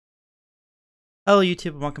Hello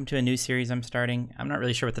YouTube and welcome to a new series I'm starting. I'm not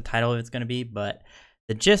really sure what the title of it's going to be, but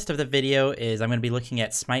the gist of the video is I'm going to be looking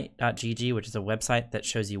at smite.gg, which is a website that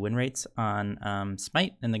shows you win rates on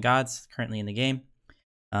Smite and the gods currently in the game.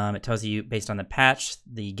 It tells you based on the patch,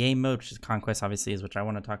 the game mode, which is Conquest obviously is what I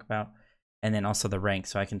want to talk about, and then also the rank,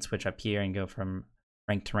 so I can switch up here and go from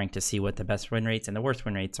rank to rank to see what the best win rates and the worst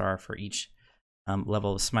win rates are for each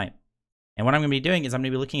level of Smite. And what I'm going to be doing is I'm going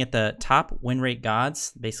to be looking at the top win rate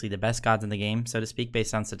gods, basically the best gods in the game, so to speak,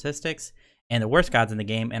 based on statistics, and the worst gods in the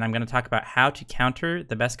game. And I'm going to talk about how to counter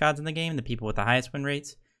the best gods in the game, the people with the highest win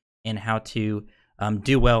rates, and how to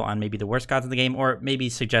do well on maybe the worst gods in the game, or maybe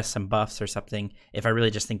suggest some buffs or something if I really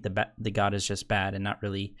just think the god is just bad and not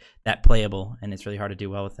really that playable, and it's really hard to do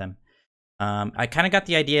well with them. I kind of got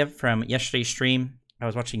the idea from yesterday's stream. I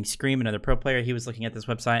was watching Scream, another pro player. He was looking at this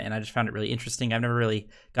website, and I just found it really interesting. I've never really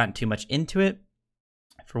gotten too much into it,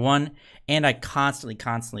 for one, and I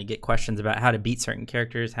constantly get questions about how to beat certain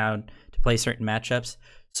characters, how to play certain matchups.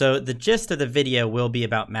 So the gist of the video will be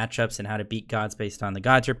about matchups and how to beat gods based on the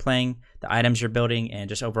gods you're playing, the items you're building, and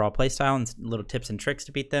just overall playstyle and little tips and tricks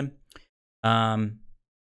to beat them.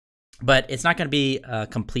 But it's not going to be a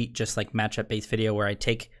complete just like matchup-based video where I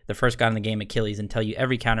take the first god in the game, Achilles, and tell you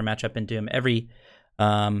every counter matchup into him, every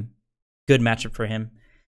good matchup for him.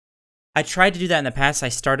 I tried to do that in the past. I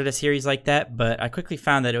started a series like that, but I quickly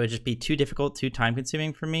found that it would just be too difficult, too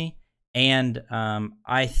time-consuming for me. And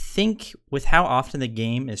I think with how often the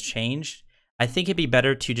game is changed, I think it'd be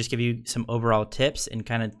better to just give you some overall tips and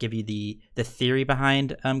kind of give you the theory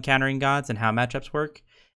behind countering gods and how matchups work,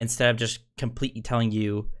 instead of just completely telling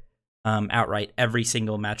you outright every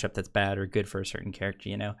single matchup that's bad or good for a certain character.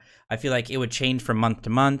 You know, I feel like it would change from month to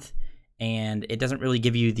month, and it doesn't really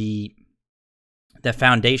give you the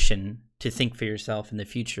foundation to think for yourself in the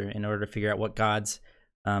future in order to figure out what gods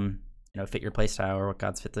fit your playstyle or what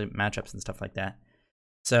gods fit the matchups and stuff like that.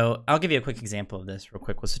 So I'll give you a quick example of this real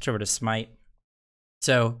quick. We'll switch over to Smite.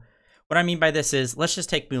 So what I mean by this is, let's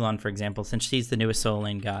just take Mulan for example, since she's the newest solo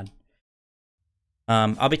lane god.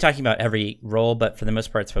 I'll be talking about every role, but for the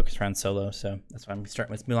most part it's focused around solo, so that's why I'm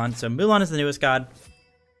starting with Mulan. So Mulan is the newest god.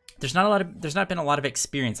 There's not been a lot of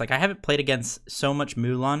experience. Like, I haven't played against so much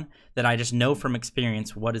Mulan that I just know from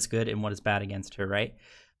experience what is good and what is bad against her, right?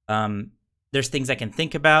 There's things I can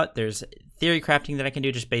think about. There's theory crafting that I can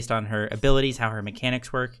do just based on her abilities, how her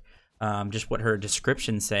mechanics work, just what her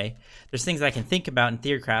descriptions say. There's things that I can think about in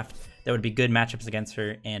theory craft that would be good matchups against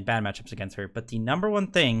her and bad matchups against her. But the number one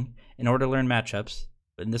thing in order to learn matchups,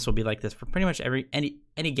 and this will be like this for pretty much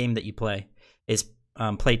any game that you play, is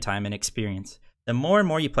playtime and experience. The more and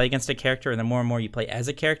more you play against a character and the more you play as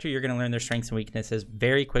a character, you're going to learn their strengths and weaknesses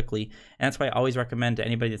very quickly. And that's why I always recommend to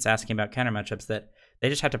anybody that's asking about counter matchups that they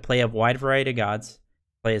just have to play a wide variety of gods,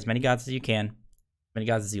 play as many gods as you can, as many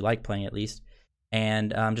gods as you like playing at least,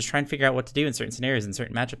 and just try and figure out what to do in certain scenarios and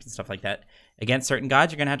certain matchups and stuff like that. Against certain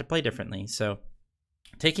gods, you're going to have to play differently. So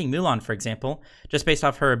taking Mulan, for example, just based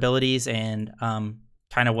off her abilities and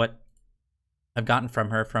kind of what I've gotten from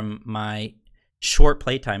her from my short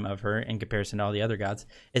playtime of her in comparison to all the other gods,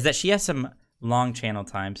 is that she has some long channel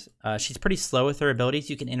times. She's pretty slow with her abilities.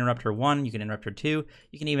 You can interrupt her 1, you can interrupt her 2,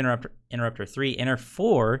 you can even interrupt her 3, and her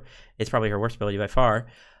 4 is probably her worst ability by far.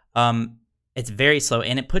 It's very slow,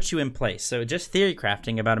 and it puts you in place. So just theory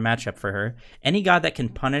crafting about a matchup for her. Any god that can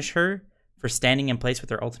punish her for standing in place with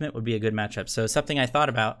her ultimate would be a good matchup. So something I thought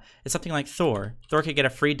about is something like Thor. Thor could get a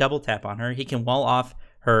free double tap on her. He can wall off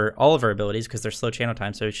all of her abilities because they're slow channel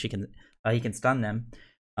time, so he can stun them.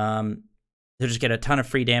 He'll just get a ton of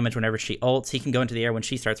free damage whenever she ults. He can go into the air when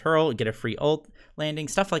she starts her ult, get a free ult landing,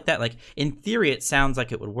 stuff like that. Like, in theory, it sounds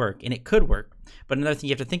like it would work, and it could work. But another thing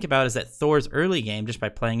you have to think about is that Thor's early game, just by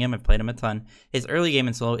playing him, I've played him a ton, his early game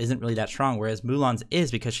in solo isn't really that strong, whereas Mulan's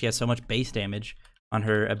is because she has so much base damage on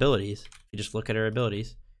her abilities. If you just look at her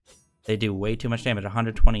abilities, they do way too much damage.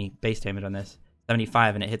 120 base damage on this,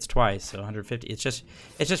 75, and it hits twice, so 150. It's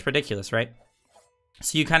just ridiculous, right?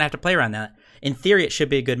 So you kind of have to play around that. In theory, it should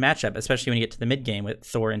be a good matchup, especially when you get to the mid game with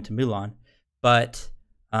Thor into Mulan. But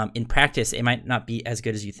in practice, it might not be as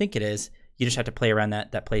good as you think it is. You just have to play around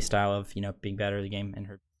that play style of, you know, being better at the game and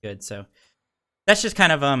her good. So that's just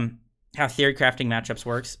kind of how theory crafting matchups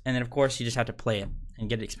works. And then of course you just have to play it and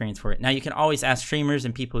get experience for it. Now you can always ask streamers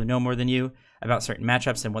and people who know more than you about certain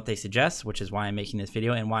matchups and what they suggest, which is why I'm making this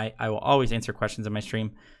video and why I will always answer questions on my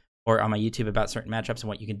stream or on my YouTube about certain matchups and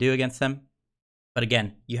what you can do against them. But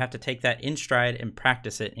again, you have to take that in stride and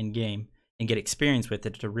practice it in game and get experience with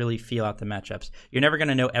it to really feel out the matchups. You're never going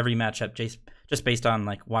to know every matchup just based on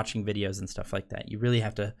like watching videos and stuff like that. You really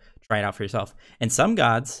have to try it out for yourself. And some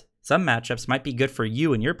gods some matchups might be good for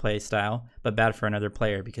you and your play style, but bad for another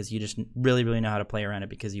player because you just really, really know how to play around it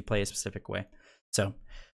because you play a specific way. So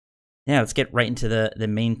yeah, let's get right into the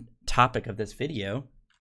main topic of this video,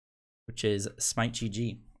 which is Smite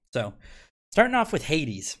GG. So starting off with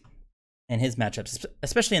Hades and his matchups,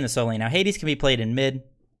 especially in the solo lane. Now, Hades can be played in mid,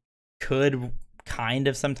 could kind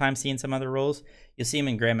of sometimes see in some other roles. You'll see him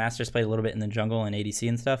in Grandmasters play a little bit in the jungle and ADC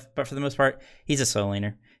and stuff, but for the most part, he's a solo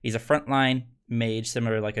laner. He's a frontline mage,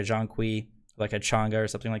 similar to like a Zhonghui, like a Chang'e or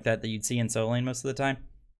something like that you'd see in solo lane most of the time.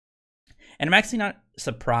 And I'm actually not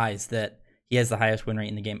surprised that he has the highest win rate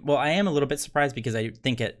in the game. Well, I am a little bit surprised because I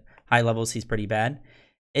think at high levels he's pretty bad.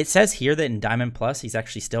 It says here that in Diamond Plus, he's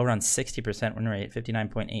actually still around 60% win rate,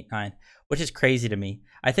 59.89, which is crazy to me.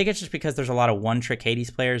 I think it's just because there's a lot of one-trick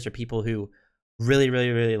Hades players or people who really, really,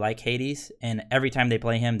 really like Hades, and every time they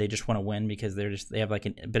play him, they just want to win because they have like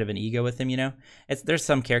a bit of an ego with him, you know? There's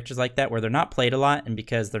some characters like that where they're not played a lot, and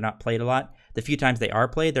because they're not played a lot, the few times they are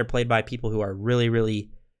played, they're played by people who are really, really,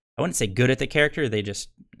 I wouldn't say good at the character, they're just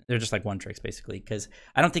like one tricks basically, because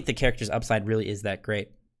I don't think the character's upside really is that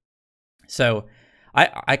great. So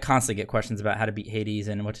I constantly get questions about how to beat Hades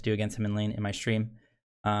and what to do against him in lane in my stream.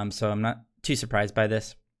 So I'm not too surprised by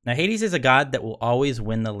this. Now, Hades is a god that will always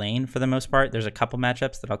win the lane for the most part. There's a couple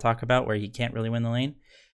matchups that I'll talk about where he can't really win the lane.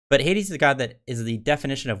 But Hades is a god that is the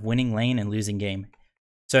definition of winning lane and losing game.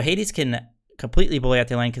 So Hades can completely bully out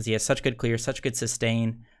the lane because he has such good clear, such good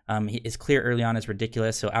sustain. His clear early on is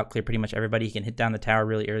ridiculous, so outclear pretty much everybody. He can hit down the tower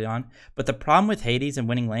really early on. But the problem with Hades and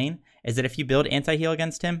winning lane is that if you build anti-heal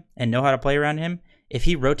against him and know how to play around him, if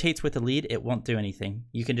he rotates with the lead, it won't do anything.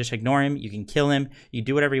 You can just ignore him, you can kill him, you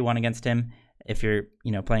do whatever you want against him if you're,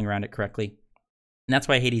 playing around it correctly. And that's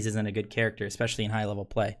why Hades isn't a good character, especially in high-level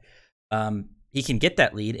play. He can get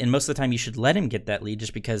that lead, and most of the time you should let him get that lead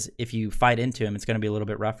just because if you fight into him, it's going to be a little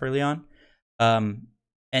bit rough early on. And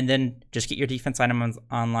then just get your defense items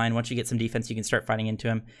online. Once you get some defense, you can start fighting into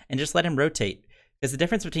him and just let him rotate. Because the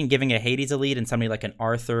difference between giving a Hades a lead and somebody like an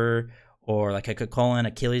Arthur or like a Kukulkan,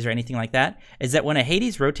 Achilles, or anything like that is that when a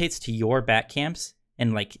Hades rotates to your back camps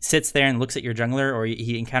and like sits there and looks at your jungler, or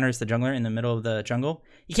he encounters the jungler in the middle of the jungle,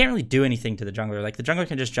 he can't really do anything to the jungler. Like the jungler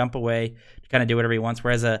can just jump away, kind of do whatever he wants.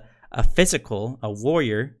 Whereas a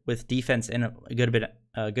warrior with defense and a good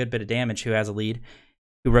bit of damage who has a lead,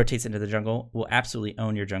 who rotates into the jungle, will absolutely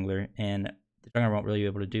own your jungler, and the jungler won't really be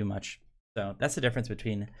able to do much. So that's the difference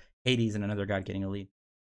between Hades and another god getting a lead.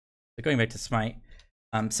 So going back to Smite,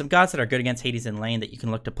 some gods that are good against Hades in lane that you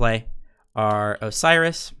can look to play are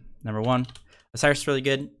Osiris, number one. Osiris is really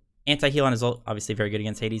good. Anti-heal on his ult, obviously very good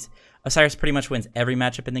against Hades. Osiris pretty much wins every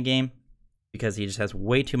matchup in the game because he just has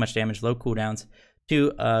way too much damage, low cooldowns,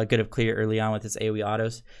 too good of clear early on with his AoE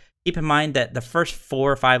autos. Keep in mind that the first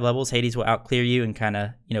 4 or 5 levels, Hades will outclear you and kind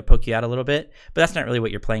of, poke you out a little bit. But that's not really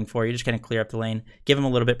what you're playing for. You're just going to clear up the lane, give him a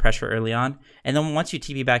little bit pressure early on. And then once you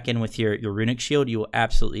TP back in with your runic shield, you will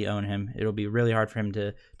absolutely own him. It'll be really hard for him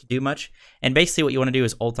to do much. And basically what you want to do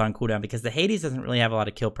is ult on cooldown because the Hades doesn't really have a lot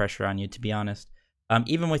of kill pressure on you, to be honest.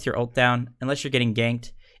 Even with your ult down, unless you're getting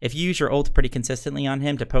ganked, if you use your ult pretty consistently on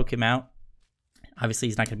him to poke him out, obviously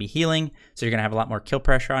he's not going to be healing, so you're going to have a lot more kill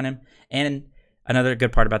pressure on him. And another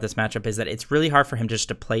good part about this matchup is that it's really hard for him just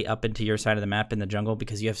to play up into your side of the map in the jungle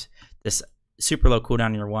because you have this super low cooldown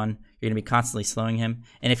in your one. You're going to be constantly slowing him.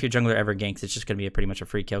 And if your jungler ever ganks, it's just going to be pretty much a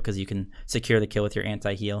free kill because you can secure the kill with your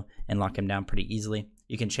anti-heal and lock him down pretty easily.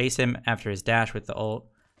 You can chase him after his dash with the ult.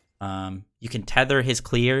 You can tether his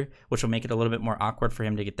clear, which will make it a little bit more awkward for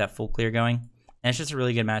him to get that full clear going. And it's just a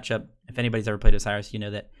really good matchup. If anybody's ever played Osiris, you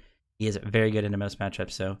know that he is very good into most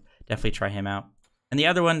matchups, so definitely try him out. And the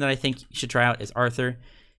other one that I think you should try out is Arthur.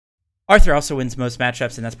 Arthur also wins most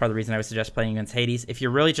matchups, and that's part of the reason I would suggest playing against Hades. If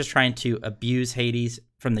you're really just trying to abuse Hades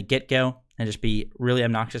from the get-go and just be really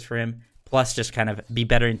obnoxious for him, plus just kind of be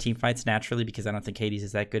better in team fights naturally, because I don't think Hades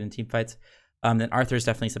is that good in team fights, then Arthur is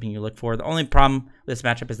definitely something you look for. The only problem with this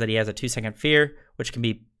matchup is that he has a 2-second fear, which can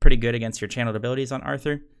be pretty good against your channeled abilities on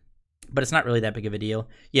Arthur, but it's not really that big of a deal.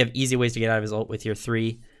 You have easy ways to get out of his ult with your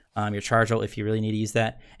 3, your charge ult if you really need to use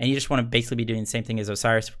that. And you just want to basically be doing the same thing as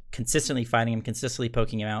Osiris, consistently fighting him, consistently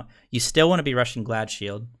poking him out. You still want to be rushing Glad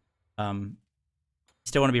Shield. On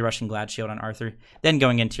Arthur, then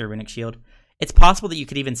going into your Runic Shield. It's possible that you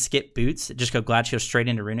could even skip boots, just go Glad Shield straight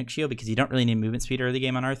into Runic Shield because you don't really need movement speed early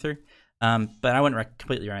game on Arthur. But I wouldn't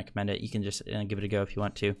completely recommend it. You can just give it a go if you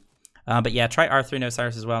want to. But yeah, try Arthur into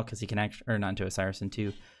Osiris as well because he can actually, or not into Osiris,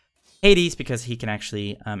 into Hades because he can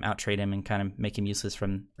actually out-trade him and kind of make him useless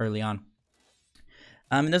from early on.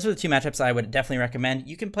 And those are the 2 matchups I would definitely recommend.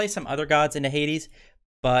 You can play some other gods into Hades,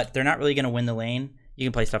 but they're not really going to win the lane. You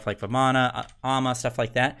can play stuff like Vamana, Ama, stuff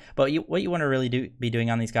like that. But what you want to really be doing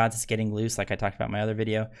on these gods is getting loose, like I talked about in my other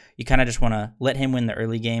video. You kind of just want to let him win the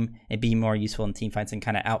early game and be more useful in team fights and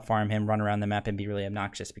kind of out-farm him, run around the map, and be really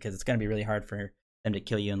obnoxious, because it's going to be really hard for them to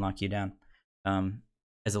kill you and lock you down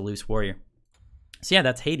as a loose warrior. So yeah,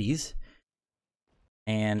 that's Hades.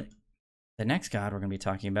 And the next god we're going to be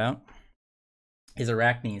talking about is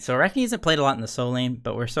Arachne. So Arachne isn't played a lot in the soul lane,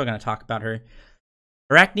 but we're still going to talk about her.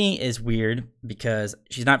 Arachne is weird because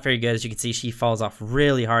she's not very good. As you can see, she falls off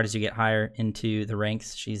really hard as you get higher into the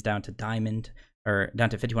ranks. She's down to diamond, or down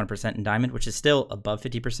to 51% in diamond, which is still above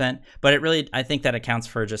 50%. But it really, I think that accounts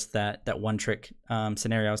for just that one trick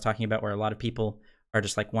scenario I was talking about, where a lot of people are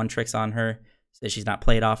just like one tricks on her, so she's not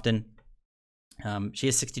played often. She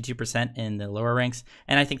is 62% in the lower ranks,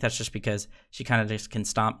 and I think that's just because she kind of just can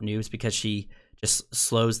stomp noobs, because she just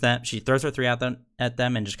slows them. She throws her 3 at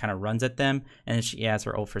them and just kind of runs at them, and then she has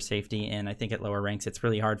her ult for safety. And I think at lower ranks, it's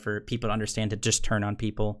really hard for people to understand to just turn on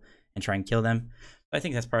people and try and kill them. So I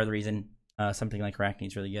think that's part of the reason something like Arachne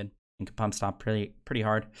is really good and can pump stop pretty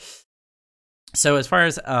hard. So as far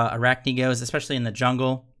as Arachne goes, especially in the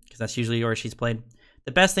jungle, because that's usually where she's played,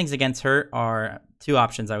 the best things against her are 2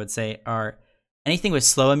 options, I would say, are anything with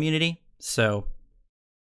slow immunity. So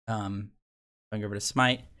going over to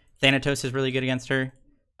Smite, Thanatos is really good against her.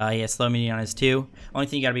 He has slow immunity on his 2. Only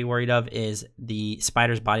thing you gotta be worried of is the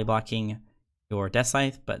spiders body blocking your Death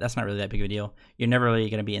Scythe, but that's not really that big of a deal. You're never really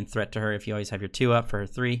gonna be in threat to her if you always have your 2 up for her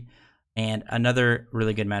 3. And another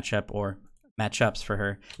really good matchup, or matchups for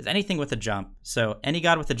her, is anything with a jump. So any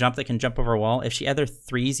god with a jump that can jump over a wall, if she either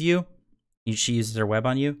 3s you, she uses her web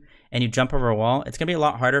on you, and you jump over a wall, it's gonna be a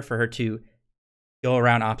lot harder for her to go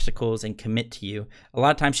around obstacles and commit to you. A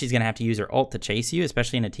lot of times she's going to have to use her ult to chase you,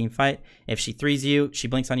 especially in a team fight. If she 3s you, she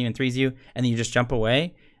blinks on you and 3s you, and then you just jump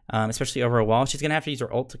away, especially over a wall, she's going to have to use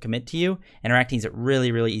her ult to commit to you, and Arachne's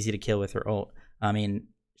really, really easy to kill with her ult. I mean,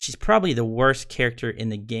 she's probably the worst character in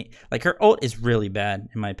the game. Like, her ult is really bad,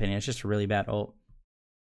 in my opinion. It's just a really bad ult.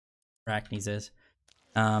 Arachne's is.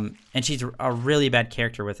 And she's a really bad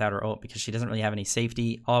character without her ult, because she doesn't really have any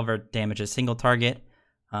safety. All of her damage is single target.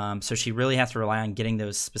 So she really has to rely on getting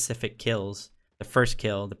those specific kills. The first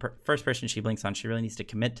kill, the first person she blinks on, she really needs to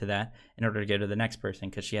commit to that in order to go to the next person,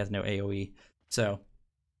 because she has no AoE. So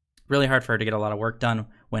really hard for her to get a lot of work done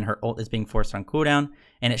when her ult is being forced on cooldown,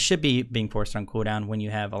 and it should be being forced on cooldown when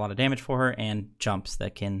you have a lot of damage for her and jumps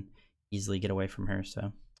that can easily get away from her.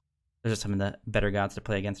 So those are some of the better gods to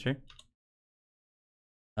play against her.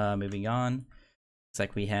 Moving on, looks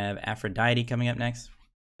like we have Aphrodite coming up next.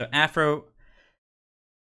 So Aphro,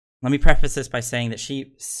 let me preface this by saying that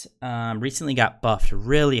she recently got buffed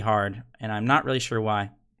really hard, and I'm not really sure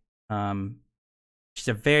why. She's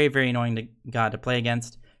a very, very annoying god to play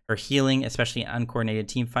against. Her healing, especially in uncoordinated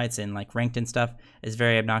team fights and like ranked and stuff, is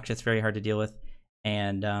very obnoxious, very hard to deal with,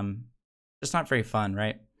 and just not very fun,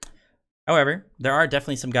 right? However, there are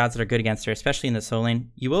definitely some gods that are good against her, especially in the soul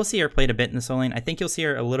lane. You will see her played a bit in the soul lane. I think you'll see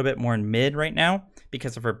her a little bit more in mid right now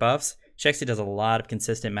because of her buffs. She actually does a lot of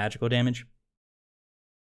consistent magical damage,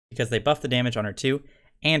 because they buff the damage on her 2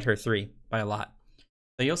 and her 3 by a lot.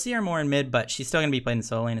 So you'll see her more in mid, but she's still going to be played in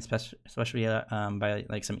soul lane, especially by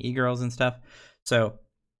like some e-girls and stuff. So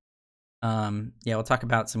yeah, we'll talk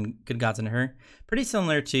about some good gods into her. Pretty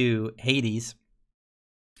similar to Hades.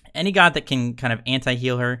 Any god that can kind of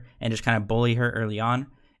anti-heal her and just kind of bully her early on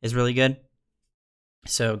is really good.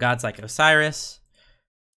 So gods like Osiris,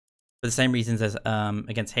 for the same reasons as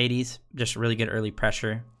against Hades, just really good early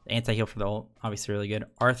pressure. Anti-heal for the ult, obviously really good.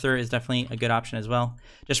 Arthur is definitely a good option as well.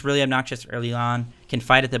 Just really obnoxious early on. Can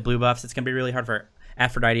fight at the blue buffs. It's going to be really hard for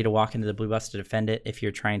Aphrodite to walk into the blue buffs to defend it if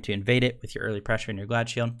you're trying to invade it with your early pressure and your Glad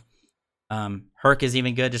Shield. Herc is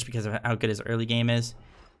even good just because of how good his early game is.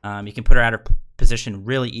 You can put her out of position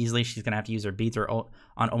really easily. She's going to have to use her beads or ult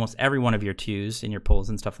on almost every one of your 2s in your pulls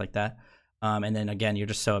and stuff like that. And then again, you're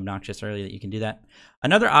just so obnoxious early that you can do that.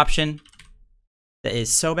 Another option that is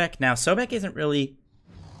Sobek. Now, Sobek isn't really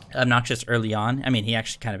obnoxious early on. I mean, he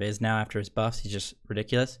actually kind of is now after his buffs. He's just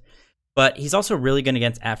ridiculous. But he's also really good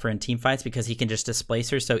against Aphra in team fights because he can just displace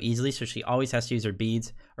her so easily. So she always has to use her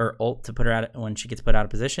beads or ult to put her out when she gets put out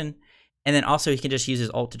of position. And then also he can just use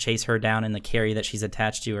his ult to chase her down in the carry that she's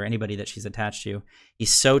attached to or anybody that she's attached to.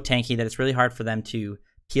 He's so tanky that it's really hard for them to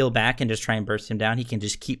heal back and just try and burst him down. He can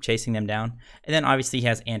just keep chasing them down. And then obviously he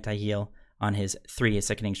has anti-heal on his 3, his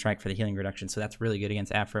Sickening Strike for the healing reduction. So that's really good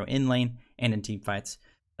against Aphro in lane and in team fights.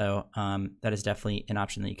 So that is definitely an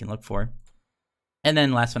option that you can look for. And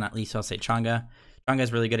then last but not least, I'll say Chang'e.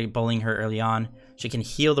 Chang'e's really good at bullying her early on. She can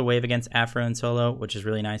heal the wave against Afro in solo, which is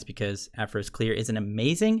really nice because Afro's clear isn't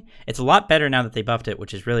amazing. It's a lot better now that they buffed it,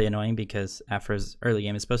 which is really annoying because Afro's early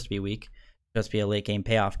game is supposed to be weak. It's supposed to be a late game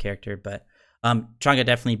payoff character, but Chang'e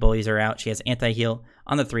definitely bullies her out. She has anti-heal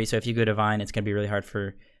on the 3, so if you go Divine, it's going to be really hard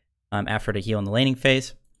for Afro to heal in the laning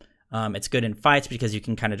phase. It's good in fights because you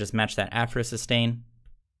can kind of just match that Afro sustain.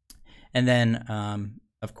 And then,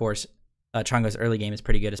 of course, Chang'e's early game is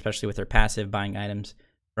pretty good, especially with her passive, buying items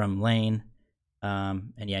from lane.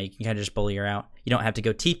 And yeah, you can kind of just bully her out. You don't have to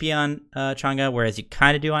go TP on Chang'e, whereas you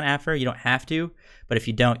kind of do on Afro. You don't have to, but if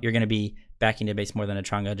you don't, you're going to be backing to base more than a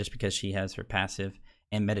Chang'e just because she has her passive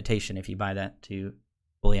and meditation if you buy that to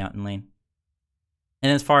bully out in lane.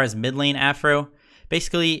 And as far as mid lane Afro,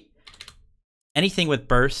 basically anything with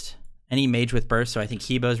burst, any mage with burst. So I think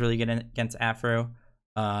Hebo is really good against Afro.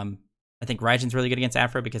 I think Raijin's really good against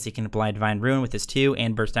Afro because he can apply Divine Ruin with his 2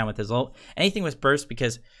 and burst down with his ult. Anything with burst,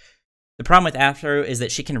 because the problem with Afro is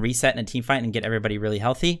that she can reset in a team fight and get everybody really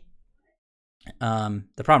healthy. The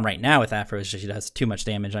problem right now with Afro is she does too much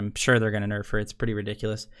damage. I'm sure they're going to nerf her. It's pretty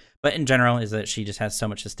ridiculous. But in general is that she just has so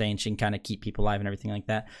much sustain. She can kind of keep people alive and everything like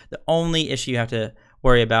that. The only issue you have to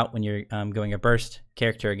worry about when you're going a burst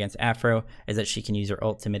character against Afro is that she can use her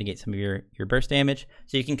ult to mitigate some of your burst damage.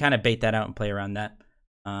 So you can kind of bait that out and play around that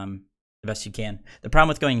the best you can. The problem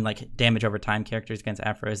with going like damage over time characters against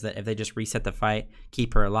Afro is that if they just reset the fight,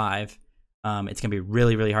 keep her alive, it's going to be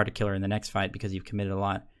really, really hard to kill her in the next fight because you've committed a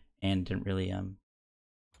lot and didn't really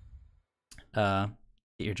get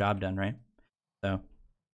your job done, right? So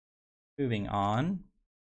moving on,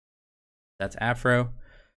 that's Afro.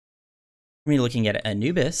 We're looking at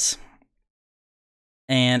Anubis,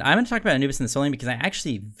 and I'm going to talk about Anubis in the solo lane because I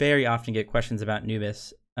actually very often get questions about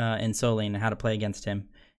Anubis in solo lane and how to play against him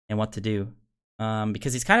and what to do,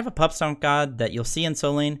 because he's kind of a pup stomp god that you'll see in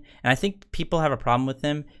solo lane, and I think people have a problem with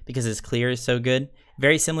him because his clear is so good.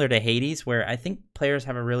 Very similar to Hades, where I think players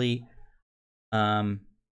have a really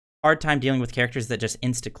hard time dealing with characters that just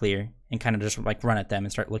insta-clear and kind of just like run at them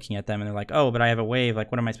and start looking at them, and they're like, oh, but I have a wave,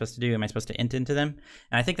 like what am I supposed to do? Am I supposed to int into them?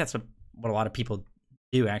 And I think that's what a lot of people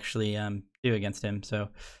do actually do against him. So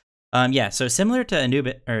yeah, so similar to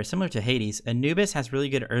Anubis, or similar to Hades, Anubis has really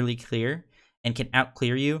good early clear and can out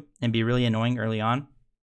clear you and be really annoying early on.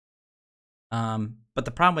 But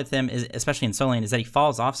the problem with him is, especially in solo lane, is that he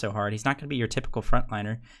falls off so hard. He's not going to be your typical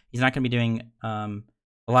frontliner. He's not going to be doing a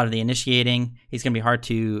lot of the initiating. He's going to be hard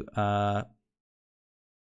to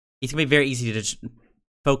he's going to be very easy to just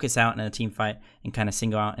focus out in a team fight and kind of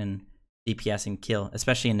single out and DPS and kill,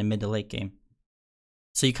 especially in the mid to late game.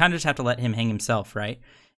 So you kind of just have to let him hang himself, right?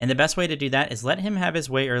 And the best way to do that is let him have his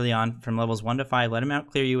way early on from levels 1 to 5. Let him out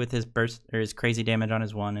clear you with his burst or his crazy damage on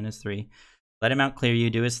his 1 and his 3. Let him out clear you,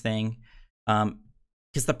 do his thing.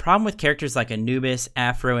 Because the problem with characters like Anubis,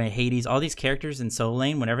 Afro, and Hades, all these characters in solo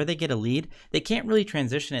lane, whenever they get a lead, they can't really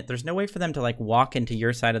transition it. There's no way for them to like walk into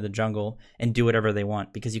your side of the jungle and do whatever they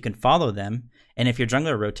want, because you can follow them, and if your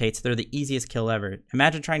jungler rotates, they're the easiest kill ever.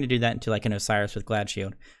 Imagine trying to do that into like an Osiris with Glad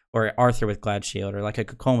Shield, or Arthur with Glad Shield, or like a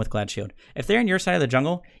Cocoon with Glad Shield. If they're in your side of the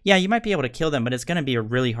jungle, yeah, you might be able to kill them, but it's going to be a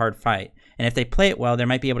really hard fight. And if they play it well, they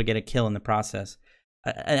might be able to get a kill in the process.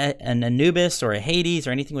 An Anubis or a Hades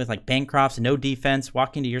or anything with like Bancrofts, no defense,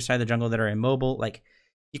 walking to your side of the jungle that are immobile, like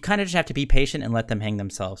you kind of just have to be patient and let them hang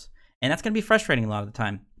themselves. And that's going to be frustrating a lot of the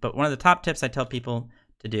time. But one of the top tips I tell people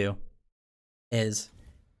to do is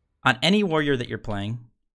on any warrior that you're playing,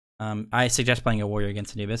 I suggest playing a warrior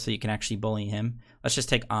against Anubis so you can actually bully him. Let's just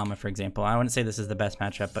take Amma, for example. I wouldn't say this is the best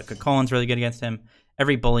matchup, but Cocoon's really good against him.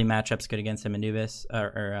 Every bully matchup's good against him, Anubis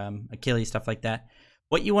or Achilles, stuff like that.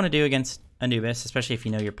 What you want to do against Anubis, especially if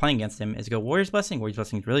you know you're playing against him, is go Warrior's Blessing. Warrior's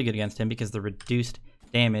Blessing is really good against him because the reduced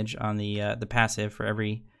damage on the passive for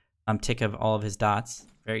every tick of all of his dots.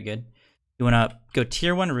 Very good. You want to go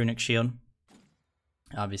Tier 1 Runic Shield.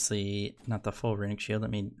 Obviously, not the full Runic Shield.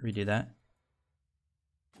 Let me redo that.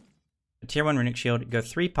 Tier 1 Runic Shield. Go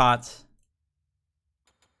 3 pots.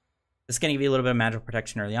 This is going to give you a little bit of magical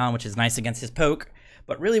protection early on, which is nice against his poke.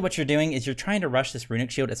 But really what you're doing is you're trying to rush this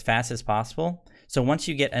Runic Shield as fast as possible. So once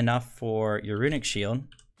you get enough for your Runic Shield,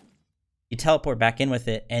 you teleport back in with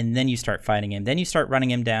it, and then you start fighting him. Then you start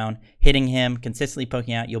running him down, hitting him, consistently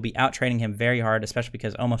poking out. You'll be out-trading him very hard, especially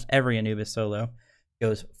because almost every Anubis solo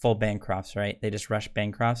goes full Bancrofts, right? They just rush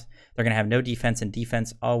Bancrofts. They're going to have no defense, and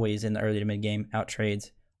defense always in the early to mid-game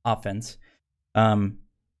out-trades offense.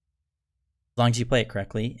 As long as you play it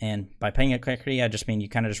correctly, and by playing it correctly, I just mean you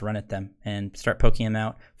kind of just run at them and start poking them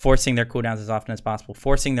out, forcing their cooldowns as often as possible,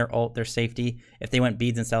 forcing their ult, their safety. If they went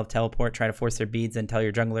beads instead of teleport, try to force their beads and tell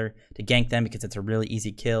your jungler to gank them because it's a really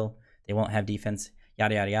easy kill. They won't have defense,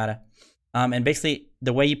 yada, yada, yada. And basically,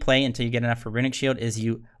 the way you play until you get enough for Runic Shield is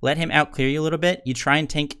you let him out clear you a little bit. You try and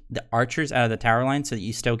tank the archers out of the tower line so that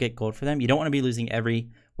you still get gold for them. You don't want to be losing every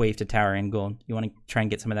wave to tower and gold. You want to try and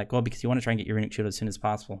get some of that gold because you want to try and get your Runic Shield as soon as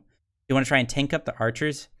possible. You want to try and tank up the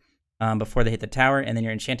archers before they hit the tower, and then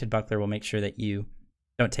your Enchanted Buckler will make sure that you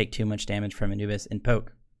don't take too much damage from Anubis and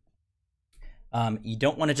poke. You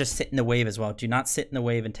don't want to just sit in the wave as well. Do not sit in the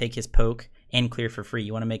wave and take his poke and clear for free.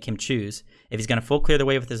 You want to make him choose. If he's going to full clear the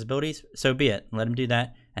wave with his abilities, so be it. Let him do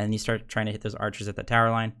that, and then you start trying to hit those archers at the tower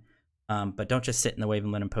line. But don't just sit in the wave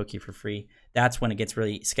and let him poke you for free. That's when it gets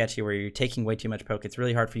really sketchy, where you're taking way too much poke. It's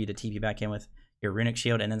really hard for you to TP back in with your Runic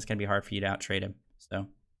Shield, and then it's going to be hard for you to out-trade him. So,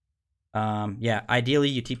 yeah, ideally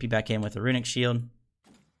you TP back in with a Runic Shield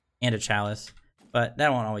and a Chalice, but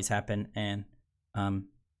that won't always happen, and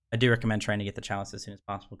I do recommend trying to get the Chalice as soon as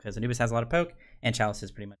possible because Anubis has a lot of poke, and Chalice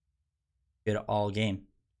is pretty much good all game.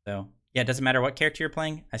 So, yeah, it doesn't matter what character you're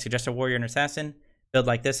playing. I suggest a Warrior and Assassin. Build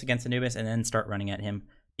like this against Anubis, and then start running at him.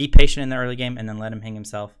 Be patient in the early game, and then let him hang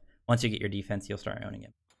himself. Once you get your defense, you'll start owning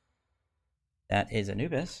him. That is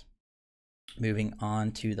Anubis. Moving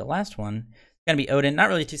on to the last one. It's going to be Odin. Not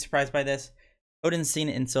really too surprised by this. Odin's seen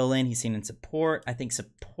it in solo lane. He's seen it in support. I think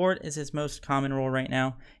support is his most common role right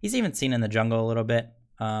now. He's even seen it in the jungle a little bit.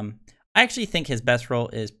 I actually think his best role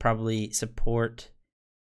is probably support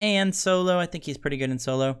and solo. I think he's pretty good in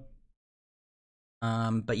solo.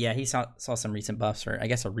 But yeah, he saw some recent buffs, or I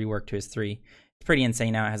guess a rework to his 3. It's pretty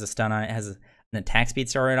insane now. It has a stun on it. It has an attack speed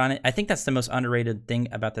steroid on it. I think that's the most underrated thing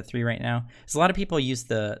about the 3 right now. Because a lot of people use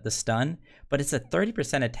the stun, but it's a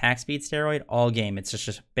 30% attack speed steroid all game. It's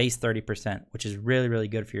just base 30%, which is really, really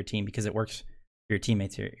good for your team because it works for your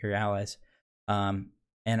teammates, your allies.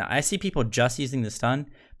 And I see people just using the stun,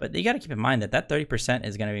 but you got to keep in mind that 30%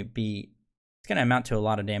 is going to amount to a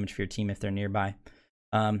lot of damage for your team if they're nearby.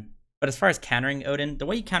 But as far as countering Odin, the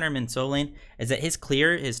way you counter him in solo lane is that his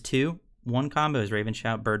clear, his 2-1 combo, his Raven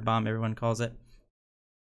Shout, Bird Bomb, everyone calls it.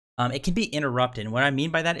 It can be interrupted. And what I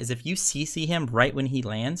mean by that is if you CC him right when he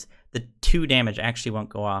lands, the 2 damage actually won't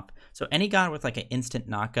go off. So any god with like an instant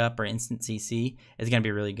knockup or instant CC is going to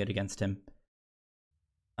be really good against him.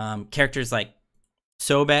 Characters like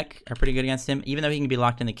Sobek are pretty good against him. Even though he can be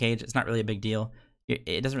locked in the cage, it's not really a big deal.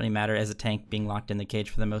 It doesn't really matter as a tank being locked in the cage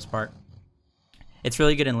for the most part. It's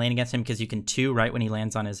really good in lane against him because you can 2 right when he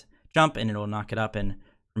lands on his jump and it'll knock it up and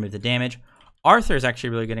remove the damage. Arthur is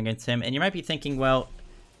actually really good against him, and you might be thinking, well,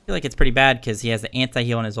 I feel like it's pretty bad because he has the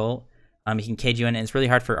anti-heal on his ult. He can cage you in, and it's really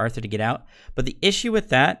hard for Arthur to get out. But the issue with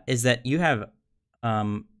that is that you have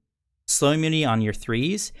slow immunity on your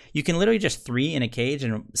 3s. You can literally just 3 in a cage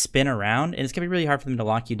and spin around, and it's going to be really hard for them to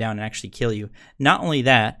lock you down and actually kill you. Not only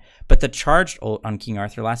that, but the charged ult on King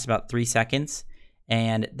Arthur lasts about 3 seconds,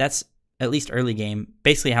 and that's at least early game,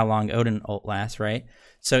 basically how long Odin ult lasts, right?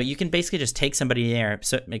 So you can basically just take somebody in the air.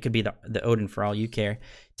 So it could be the Odin for all you care.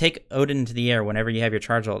 Take Odin into the air whenever you have your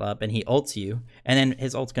charge ult up, and he ults you, and then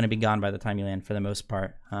his ult's going to be gone by the time you land for the most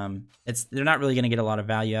part. They're not really going to get a lot of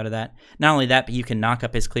value out of that. Not only that, but you can knock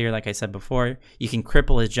up his clear, like I said before. You can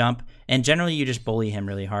cripple his jump, and generally you just bully him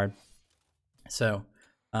really hard. So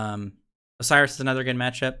Osiris is another good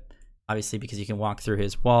matchup. Obviously, because you can walk through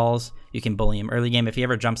his walls. You can bully him early game. If he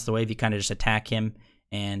ever jumps the wave, you kind of just attack him,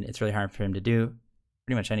 and it's really hard for him to do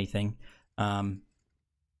pretty much anything. And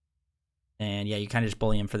yeah, you kind of just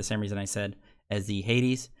bully him for the same reason I said as the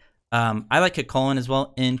Hades. I like Cullen as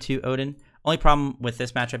well into Odin. Only problem with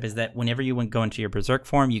this matchup is that whenever you go into your Berserk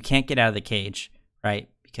form, you can't get out of the cage, right?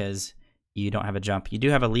 Because you don't have a jump. You do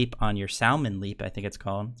have a leap on your Salmon Leap, I think it's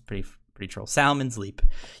called. It's pretty troll. Salmon's Leap.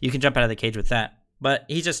 You can jump out of the cage with that. But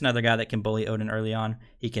he's just another guy that can bully Odin early on.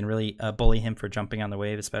 He can really bully him for jumping on the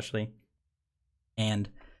wave, especially. And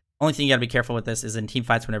only thing you got to be careful with this is in team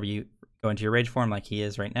fights, whenever you go into your rage form like he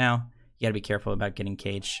is right now, you got to be careful about getting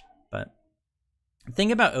caged. But the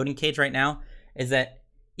thing about Odin cage right now is that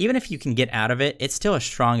even if you can get out of it, it's still a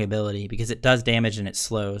strong ability because it does damage and it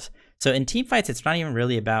slows. So in team fights, it's not even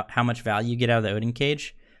really about how much value you get out of the Odin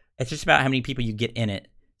cage. It's just about how many people you get in it.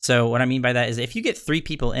 So what I mean by that is if you get 3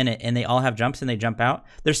 people in it and they all have jumps and they jump out,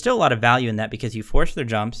 there's still a lot of value in that because you force their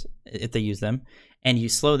jumps if they use them, and you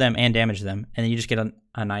slow them and damage them, and then you just get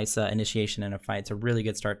a nice initiation in a fight. It's a really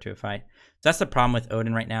good start to a fight. So that's the problem with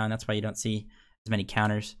Odin right now, and that's why you don't see as many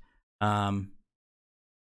counters. But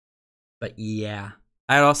yeah,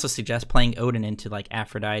 I'd also suggest playing Odin into like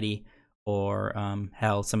Aphrodite or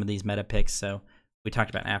Hell, some of these meta picks. So we talked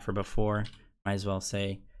about Aphra before. Might as well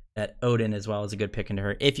say that Odin as well is a good pick into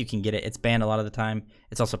her if you can get it. It's banned a lot of the time.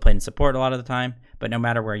 It's also played in support a lot of the time. But no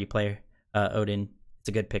matter where you play Odin, it's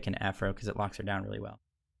a good pick in Aphro because it locks her down really well.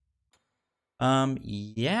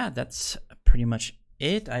 Yeah, that's pretty much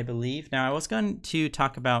it, I believe. Now, I was going to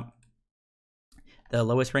talk about the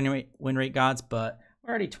lowest win rate gods, but we're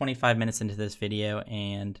already 25 minutes into this video,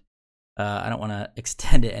 and I don't want to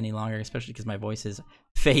extend it any longer, especially because my voice is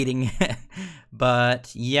fading.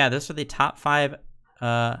 But yeah, those are the top 5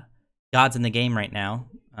 gods in the game right now,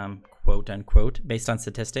 quote unquote, based on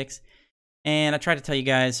statistics. And I try to tell you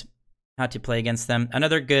guys how to play against them.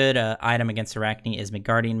 Another good item against Arachne is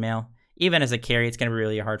Midgardian Mail. Even as a carry, it's going to be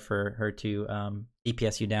really hard for her to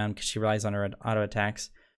DPS you down because she relies on her auto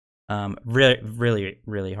attacks.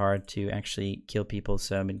 Really hard to actually kill people.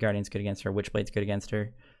 So Midgardian's good against her. Witchblade's good against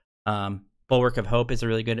her. Bulwark of Hope is a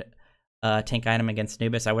really good tank item against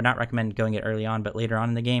Anubis. I would not recommend going it early on, but later on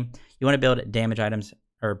in the game, you want to build damage items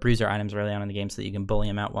or bruiser items early on in the game so that you can bully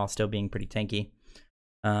him out while still being pretty tanky.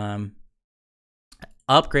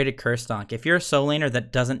 Upgraded Curse Stonk. If you're a soul laner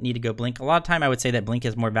that doesn't need to go Blink, a lot of time I would say that Blink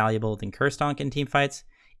is more valuable than Curse Stonk in team fights,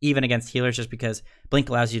 even against healers, just because Blink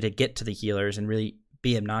allows you to get to the healers and really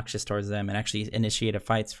be obnoxious towards them and actually initiate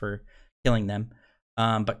fights for killing them.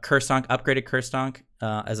 But Curse Stonk, upgraded Curse Stonk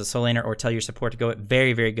as a soul laner, or tell your support to go it.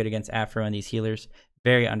 Very good against Afro and these healers.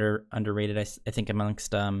 Very underrated, I think,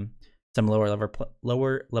 amongst some lower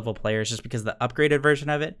level players, just because the upgraded version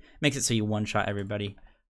of it makes it so you one-shot everybody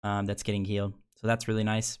that's getting healed. So that's really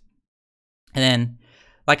nice. And then,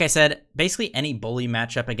 like I said, basically any bully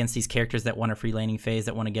matchup against these characters that want a free laning phase,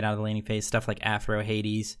 that want to get out of the laning phase, stuff like Afro,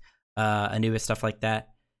 Hades, Anubis, stuff like that.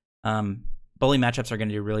 Bully matchups are going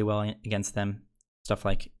to do really well against them. Stuff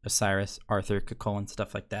like Osiris, Arthur, Kukulkan,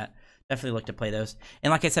 stuff like that. Definitely look to play those. And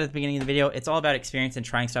like I said at the beginning of the video, it's all about experience and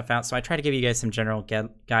trying stuff out. So I try to give you guys some general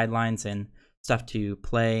guidelines and stuff to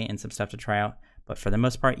play and some stuff to try out. But for the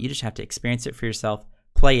most part, you just have to experience it for yourself,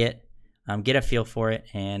 play it, get a feel for it,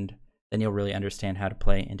 and then you'll really understand how to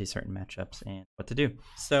play into certain matchups and what to do.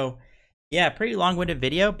 So yeah, pretty long-winded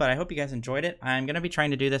video, but I hope you guys enjoyed it. I'm going to be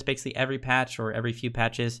trying to do this basically every patch or every few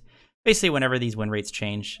patches, basically whenever these win rates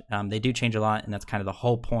change. They do change a lot, and that's kind of the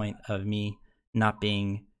whole point of me not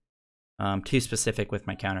being too specific with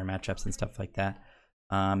my counter matchups and stuff like that,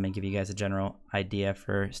 and give you guys a general idea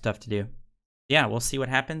for stuff to do. Yeah, we'll see what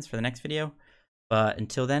happens for the next video. But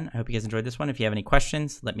until then, I hope you guys enjoyed this one. If you have any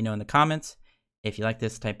questions, let me know in the comments. If you like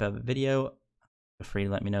this type of video, feel free to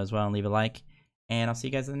let me know as well and leave a like. And I'll see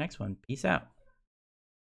you guys in the next one. Peace out.